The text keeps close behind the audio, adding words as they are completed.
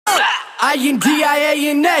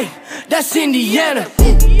Indiana, that's Indiana.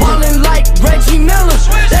 Ballin' like Reggie Miller,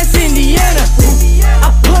 that's Indiana.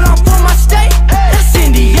 I put on for my state, that's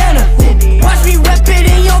Indiana. Watch me rep it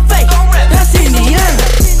in your face, that's Indiana.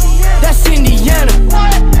 That's Indiana,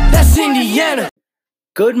 that's Indiana.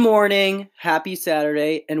 Good morning, happy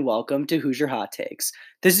Saturday, and welcome to Hoosier Hot Takes.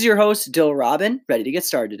 This is your host, Dill Robin, ready to get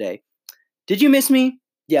started today. Did you miss me?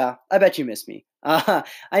 Yeah, I bet you missed me.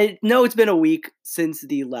 I know it's been a week since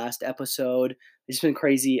the last episode. It's been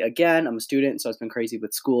crazy again. I'm a student, so it's been crazy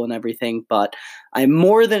with school and everything, but I'm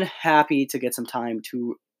more than happy to get some time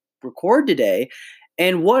to record today.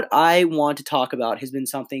 And what I want to talk about has been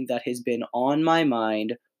something that has been on my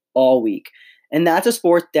mind all week. And that's a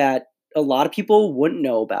sport that a lot of people wouldn't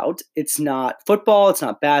know about. It's not football, it's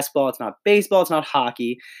not basketball, it's not baseball, it's not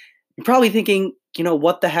hockey. You're probably thinking,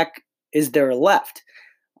 what the heck is there left?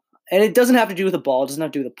 And it doesn't have to do with the ball, it doesn't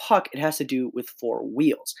have to do with the puck, it has to do with four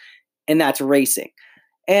wheels. And that's racing.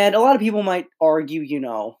 And a lot of people might argue,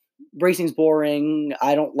 racing's boring,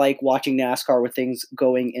 I don't like watching NASCAR with things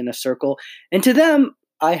going in a circle. And to them,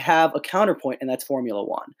 I have a counterpoint, and that's Formula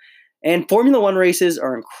One. And Formula One races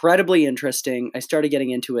are incredibly interesting. I started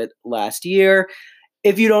getting into it last year.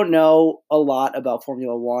 If you don't know a lot about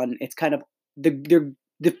Formula One, it's kind of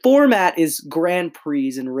the format is Grand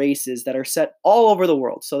Prix and races that are set all over the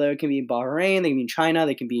world. So they can be in Bahrain, they can be in China,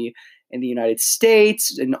 they can be in the United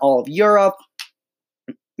States, in all of Europe,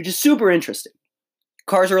 which is super interesting.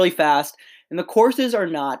 Cars are really fast, and the courses are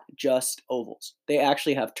not just ovals. They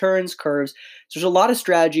actually have turns, curves. So there's a lot of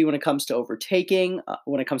strategy when it comes to overtaking,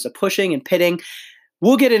 when it comes to pushing and pitting.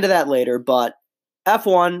 We'll get into that later, but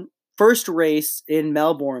F1, first race in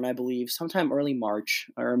Melbourne, I believe, sometime early March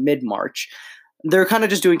or mid-March. They're kind of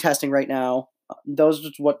just doing testing right now. Those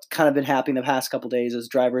is what's kind of been happening the past couple days as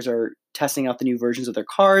drivers are testing out the new versions of their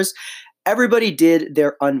cars. Everybody did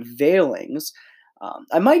their unveilings.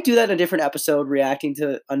 I might do that in a different episode, reacting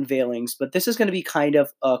to unveilings, but this is going to be kind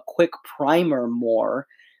of a quick primer more,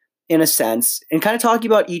 in a sense, and kind of talking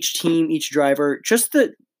about each team, each driver, just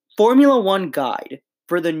the Formula One guide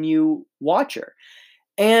for the new watcher.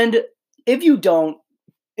 And if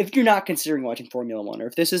you're not considering watching Formula One, or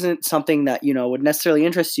if this isn't something that, would necessarily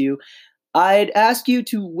interest you, I'd ask you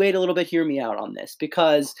to wait a little bit, hear me out on this,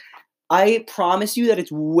 because I promise you that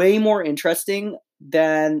it's way more interesting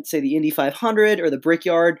than, say, the Indy 500 or the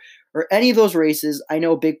Brickyard or any of those races. I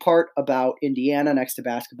know a big part about Indiana next to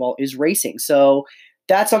basketball is racing. So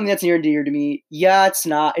that's something that's near and dear to me. Yeah, it's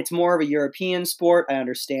not. It's more of a European sport. I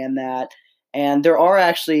understand that. And there are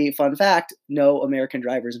actually, fun fact, no American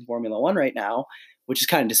drivers in Formula One right now, which is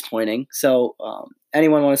kind of disappointing. So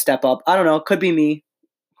anyone want to step up? I don't know. Could be me.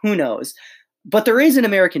 Who knows? But there is an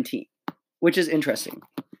American team, which is interesting.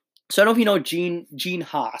 So I don't know if you know Gene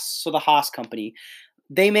Haas, so the Haas company.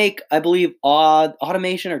 They make, I believe,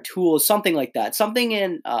 automation or tools, something like that, something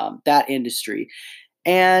in that industry.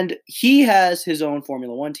 And he has his own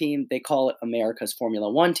Formula One team. They call it America's Formula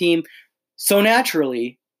One team. So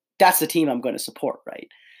naturally, that's the team I'm going to support, right?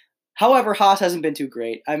 However, Haas hasn't been too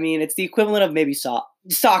great. I mean, it's the equivalent of maybe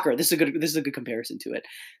soccer. This is a good comparison to it.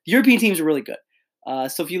 The European teams are really good.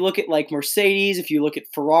 So if you look at like Mercedes, if you look at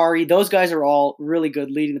Ferrari, those guys are all really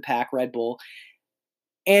good, leading the pack, Red Bull.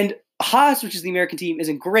 And Haas, which is the American team,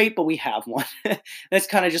 isn't great, but we have one. That's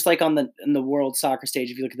kind of just like in the world soccer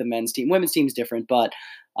stage. If you look at the men's team, women's team is different, but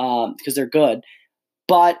because they're good.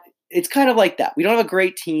 But it's kind of like that. We don't have a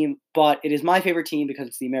great team, but it is my favorite team because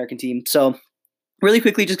it's the American team. So really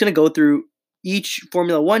quickly, just going to go through each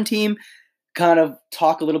Formula One team, kind of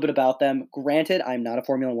talk a little bit about them. Granted, I'm not a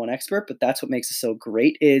Formula One expert, but that's what makes it so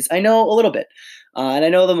great is I know a little bit. And I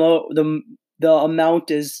know the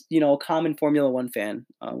amount is, a common Formula One fan,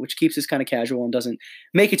 which keeps this kind of casual and doesn't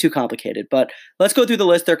make it too complicated. But let's go through the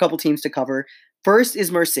list. There are a couple teams to cover. First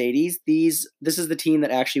is Mercedes. This is the team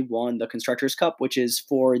that actually won the Constructors' Cup, which is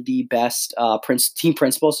for the best team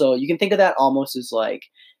principal. So you can think of that almost as like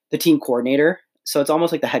the team coordinator. So it's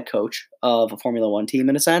almost like the head coach of a Formula One team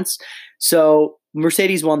in a sense. So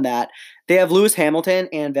Mercedes won that. They have Lewis Hamilton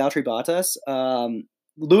and Valtteri Bottas.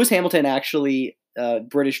 Lewis Hamilton, actually,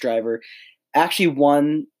 British driver, actually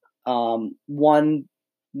won last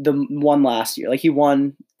year. Like he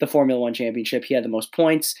won the Formula One championship. He had the most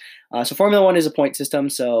points. So Formula One is a point system.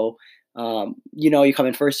 So you come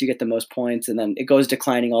in first, you get the most points, and then it goes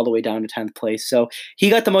declining all the way down to 10th place. So he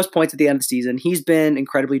got the most points at the end of the season. He's been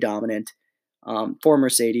incredibly dominant for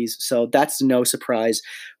Mercedes, so that's no surprise.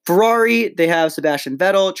 Ferrari, they have Sebastian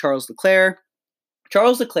Vettel, Charles Leclerc.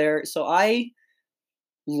 So I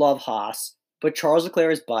love Haas, but Charles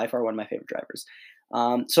Leclerc is by far one of my favorite drivers.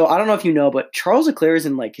 So I don't know if you know, but Charles Leclerc is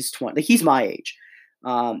in like his 20s. Like he's my age.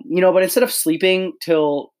 But instead of sleeping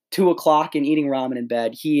till 2 o'clock and eating ramen in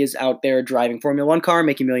bed, he is out there driving Formula One car,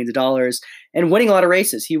 making millions of dollars, and winning a lot of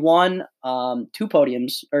races. He won 2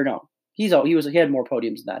 podiums, or no, he had more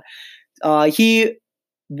podiums than that. He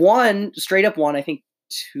straight up won, I think,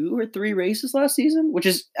 2 or 3 races last season, which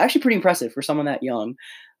is actually pretty impressive for someone that young.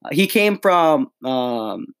 He came from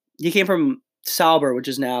Sauber, which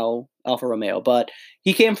is now Alfa Romeo, but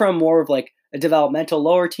he came from more of like a developmental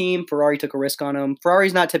lower team. Ferrari took a risk on him.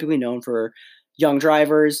 Ferrari's not typically known for young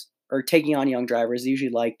drivers or taking on young drivers. They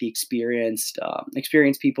usually like the experienced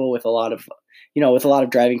people with a lot of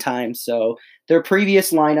driving time. So their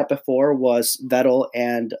previous lineup before was Vettel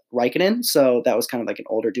and Raikkonen. So that was kind of like an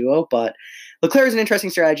older duo, but Leclerc is an interesting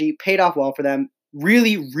strategy, paid off well for them.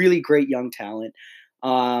 Really, really great young talent.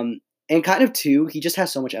 And kind of too, he just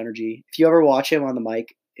has so much energy. If you ever watch him on the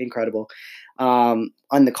mic, incredible. On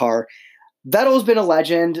the car. Vettel's been a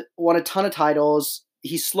legend, won a ton of titles.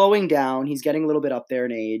 He's slowing down. He's getting a little bit up there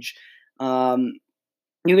in age. You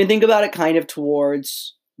can think about it kind of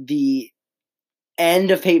towards the end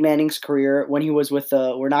of Peyton Manning's career when he was with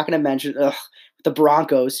we're not going to mention the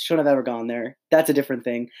Broncos. Shouldn't have ever gone there. That's a different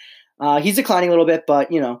thing. He's declining a little bit, but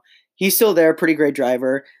he's still there. Pretty great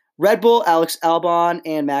driver. Red Bull, Alex Albon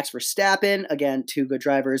and Max Verstappen. Again, 2 good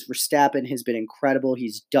drivers. Verstappen has been incredible.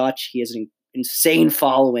 He's Dutch. He has an insane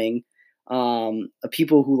following. Of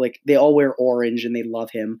people who they all wear orange and they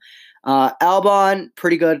love him. Albon,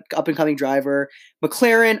 pretty good up and coming driver.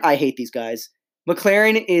 McLaren, I hate these guys.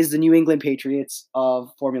 McLaren is the New England Patriots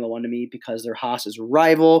of Formula One to me because they're Haas's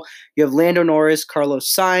rival. You have Lando Norris, Carlos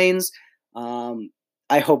Sainz.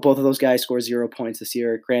 I hope both of those guys score 0 points this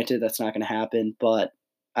year. Granted, that's not going to happen, but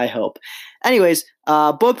I hope. Anyways,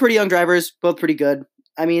 both pretty young drivers, both pretty good.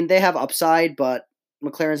 I mean, they have upside, but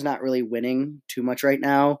McLaren's not really winning too much right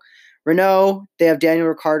now. Renault, they have Daniel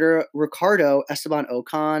Ricciardo, Esteban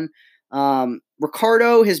Ocon.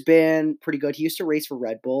 Ricciardo has been pretty good. He used to race for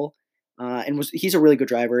Red Bull, and he's a really good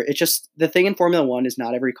driver. It's just the thing in Formula One is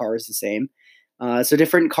not every car is the same. So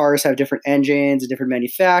different cars have different engines and different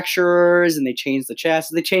manufacturers, and they change the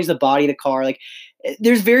chassis, they change the body of the car.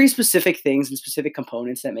 There's very specific things and specific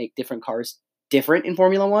components that make different cars different in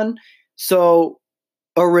Formula One. So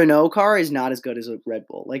a Renault car is not as good as a Red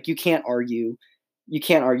Bull. You can't argue. You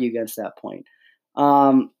can't argue against that point.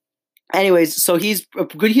 Anyways, so he's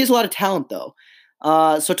good. He has a lot of talent, though.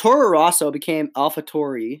 So Toro Rosso became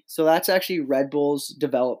AlphaTauri. So that's actually Red Bull's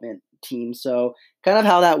development team. So kind of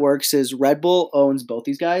how that works is Red Bull owns both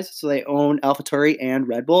these guys. So they own AlphaTauri and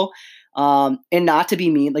Red Bull. And not to be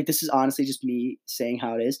mean, this is honestly just me saying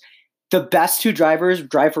how it is. The best 2 drivers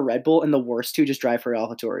drive for Red Bull, and the worst 2 just drive for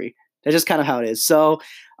AlphaTauri. That's just kind of how it is. So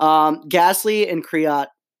Gasly and Kvyat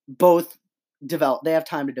both develop. They have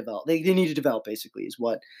time to develop. They need to develop, basically, is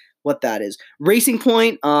what that is. Racing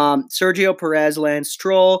Point, Sergio Perez, Lance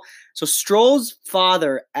Stroll. So Stroll's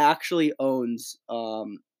father actually owns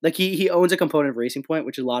he owns a component of Racing Point,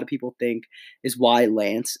 which a lot of people think is why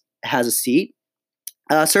Lance has a seat.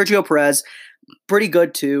 Sergio Perez, pretty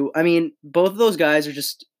good too. I mean, both of those guys are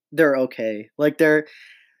they're okay. They're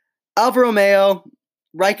Alfa Romeo,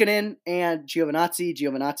 Raikkonen, and Giovinazzi.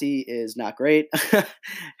 Giovinazzi is not great.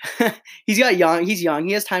 He's young.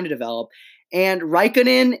 He has time to develop. And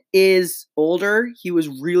Raikkonen is older. He was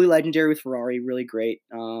really legendary with Ferrari, really great.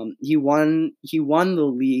 He won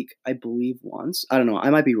the league, I believe, once. I don't know. I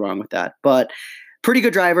might be wrong with that. But pretty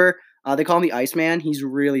good driver. They call him the Iceman. He's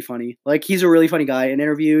really funny. He's a really funny guy in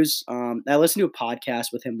interviews. I listened to a podcast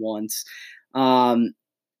with him once. And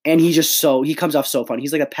he comes off so funny.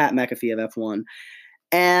 He's like a Pat McAfee of F1.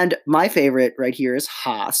 And my favorite right here is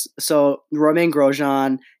Haas. So Romain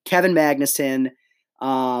Grosjean, Kevin Magnussen.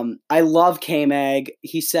 I love K-Mag.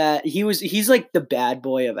 He's like the bad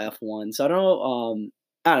boy of F1. So I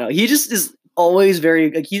don't know. He just is always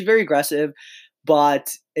he's very aggressive,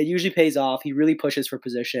 but it usually pays off. He really pushes for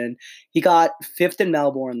position. He got 5th in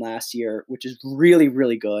Melbourne last year, which is really,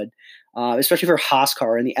 really good. Especially for a Haas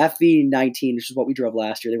car. And the FV19, which is what we drove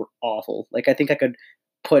last year, they were awful. I think I could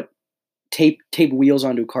put tape wheels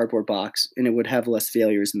onto a cardboard box and it would have less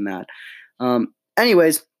failures than that.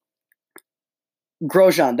 Anyways,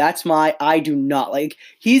 Grosjean, I do not like.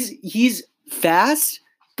 He's fast,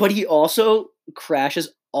 but he also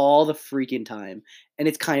crashes all the freaking time, and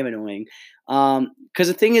it's kind of annoying. Because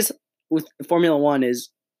the thing is with Formula One is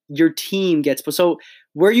your team gets so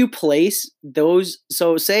where you place those.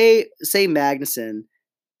 So say Magnussen,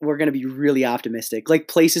 we're gonna be really optimistic.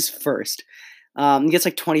 Places first, he gets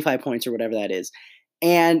 25 points or whatever that is,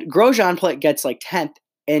 and Grosjean gets 10th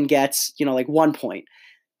and gets 1 point.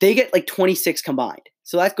 They get 26 combined.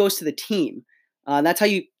 So that goes to the team. That's how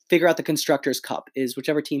you figure out the Constructors' Cup is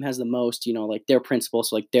whichever team has the most, like their principal,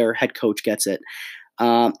 so like their head coach gets it.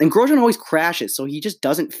 And Grosjean always crashes, so he just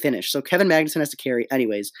doesn't finish. So Kevin Magnussen has to carry.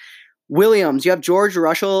 Anyways, Williams, you have George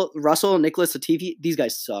Russell, Nicholas Latifi. These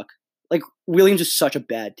guys suck. Like, Williams is such a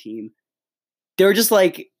bad team. They're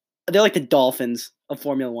like the Dolphins of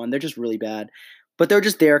Formula One. They're just really bad. But they're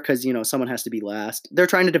just there because, someone has to be last. They're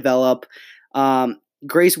trying to develop.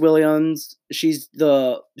 Grace Williams, she's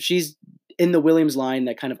in the Williams line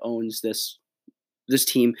that kind of owns this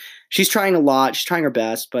team. She's trying a lot. She's trying her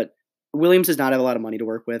best, but Williams does not have a lot of money to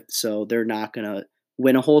work with, so they're not going to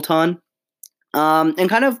win a whole ton. And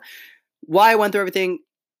kind of why I went through everything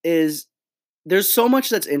is there's so much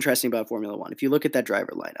that's interesting about Formula One. If you look at that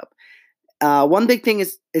driver lineup, one big thing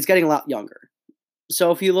is it's getting a lot younger.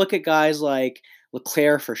 So if you look at guys like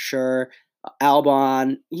Leclerc for sure,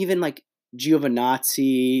 Albon, even like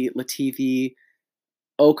Giovinazzi, Latifi,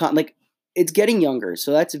 Ocon, like it's getting younger.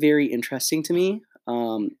 So that's very interesting to me.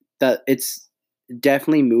 That it's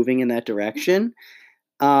definitely moving in that direction.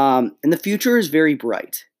 And the future is very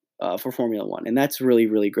bright for Formula One, and that's really,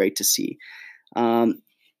 really great to see. And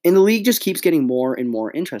the league just keeps getting more and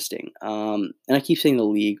more interesting. And I keep saying the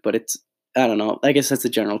league, but I don't know. I guess that's the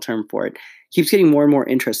general term for it. Keeps getting more and more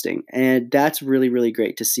interesting, and that's really, really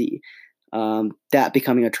great to see. That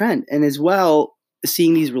becoming a trend, and as well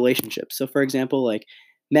seeing these relationships. So, for example, like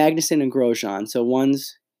Magnussen and Grosjean. So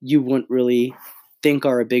ones you wouldn't really think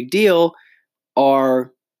are a big deal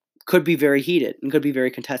could be very heated and could be very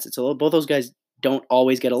contested. So both those guys don't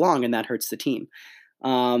always get along, and that hurts the team.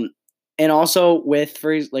 And also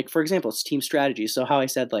for example, it's team strategy. So how I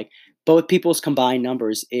said, like, both people's combined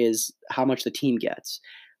numbers is how much the team gets.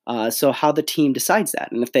 So how the team decides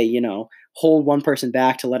that. And if they, hold one person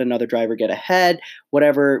back to let another driver get ahead,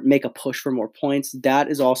 whatever, make a push for more points, that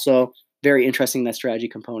is also very interesting, that strategy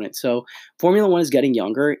component. So Formula One is getting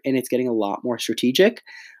younger, and it's getting a lot more strategic.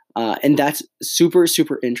 And that's super,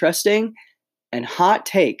 super interesting. And hot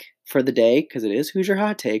take for the day, because it is Hoosier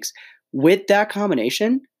Hot Takes, with that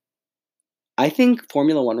combination, I think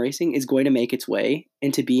Formula One racing is going to make its way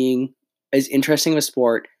into being as interesting of a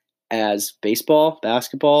sport as baseball,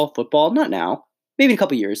 basketball, football. Not now, maybe in a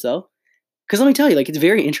couple years though. Because let me tell you, like, it's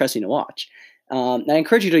very interesting to watch. And I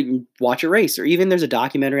encourage you to watch a race, or even there's a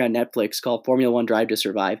documentary on Netflix called Formula One Drive to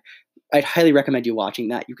Survive. I'd highly recommend you watching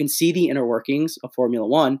that. You can see the inner workings of Formula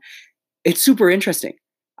One. It's super interesting.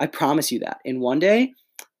 I promise you that. And one day,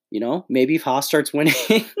 maybe if Haas starts winning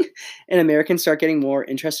and Americans start getting more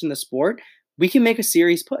interested in the sport, we can make a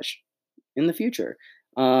serious push in the future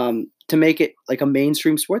to make it like a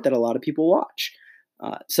mainstream sport that a lot of people watch.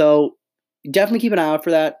 So definitely keep an eye out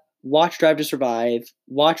for that. Watch Drive to Survive.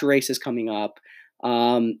 Watch races coming up.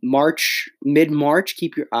 Mid-March,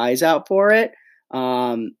 keep your eyes out for it.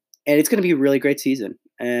 And it's going to be a really great season.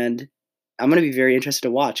 And I'm going to be very interested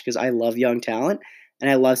to watch because I love young talent,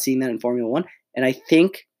 and I love seeing that in Formula One. And I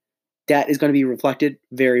think that is going to be reflected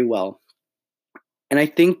very well. And I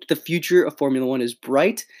think the future of Formula One is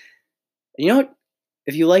bright. And you know what?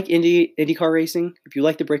 If you like IndyCar racing, if you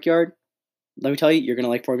like the Brickyard, let me tell you, you're going to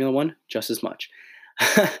like Formula One just as much.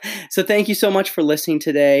 So thank you so much for listening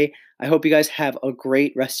today. I hope you guys have a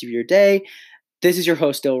great rest of your day. This is your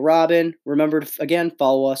host, Dill Robin. Remember to, again,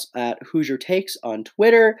 follow us at Hoosier Takes on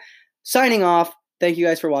Twitter. Signing off. Thank you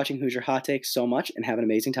guys for watching Hoosier Hot Takes so much, and have an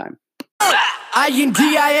amazing time.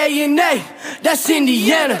 INDIANA, that's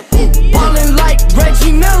Indiana. Ballin' like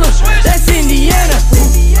Reggie Miller.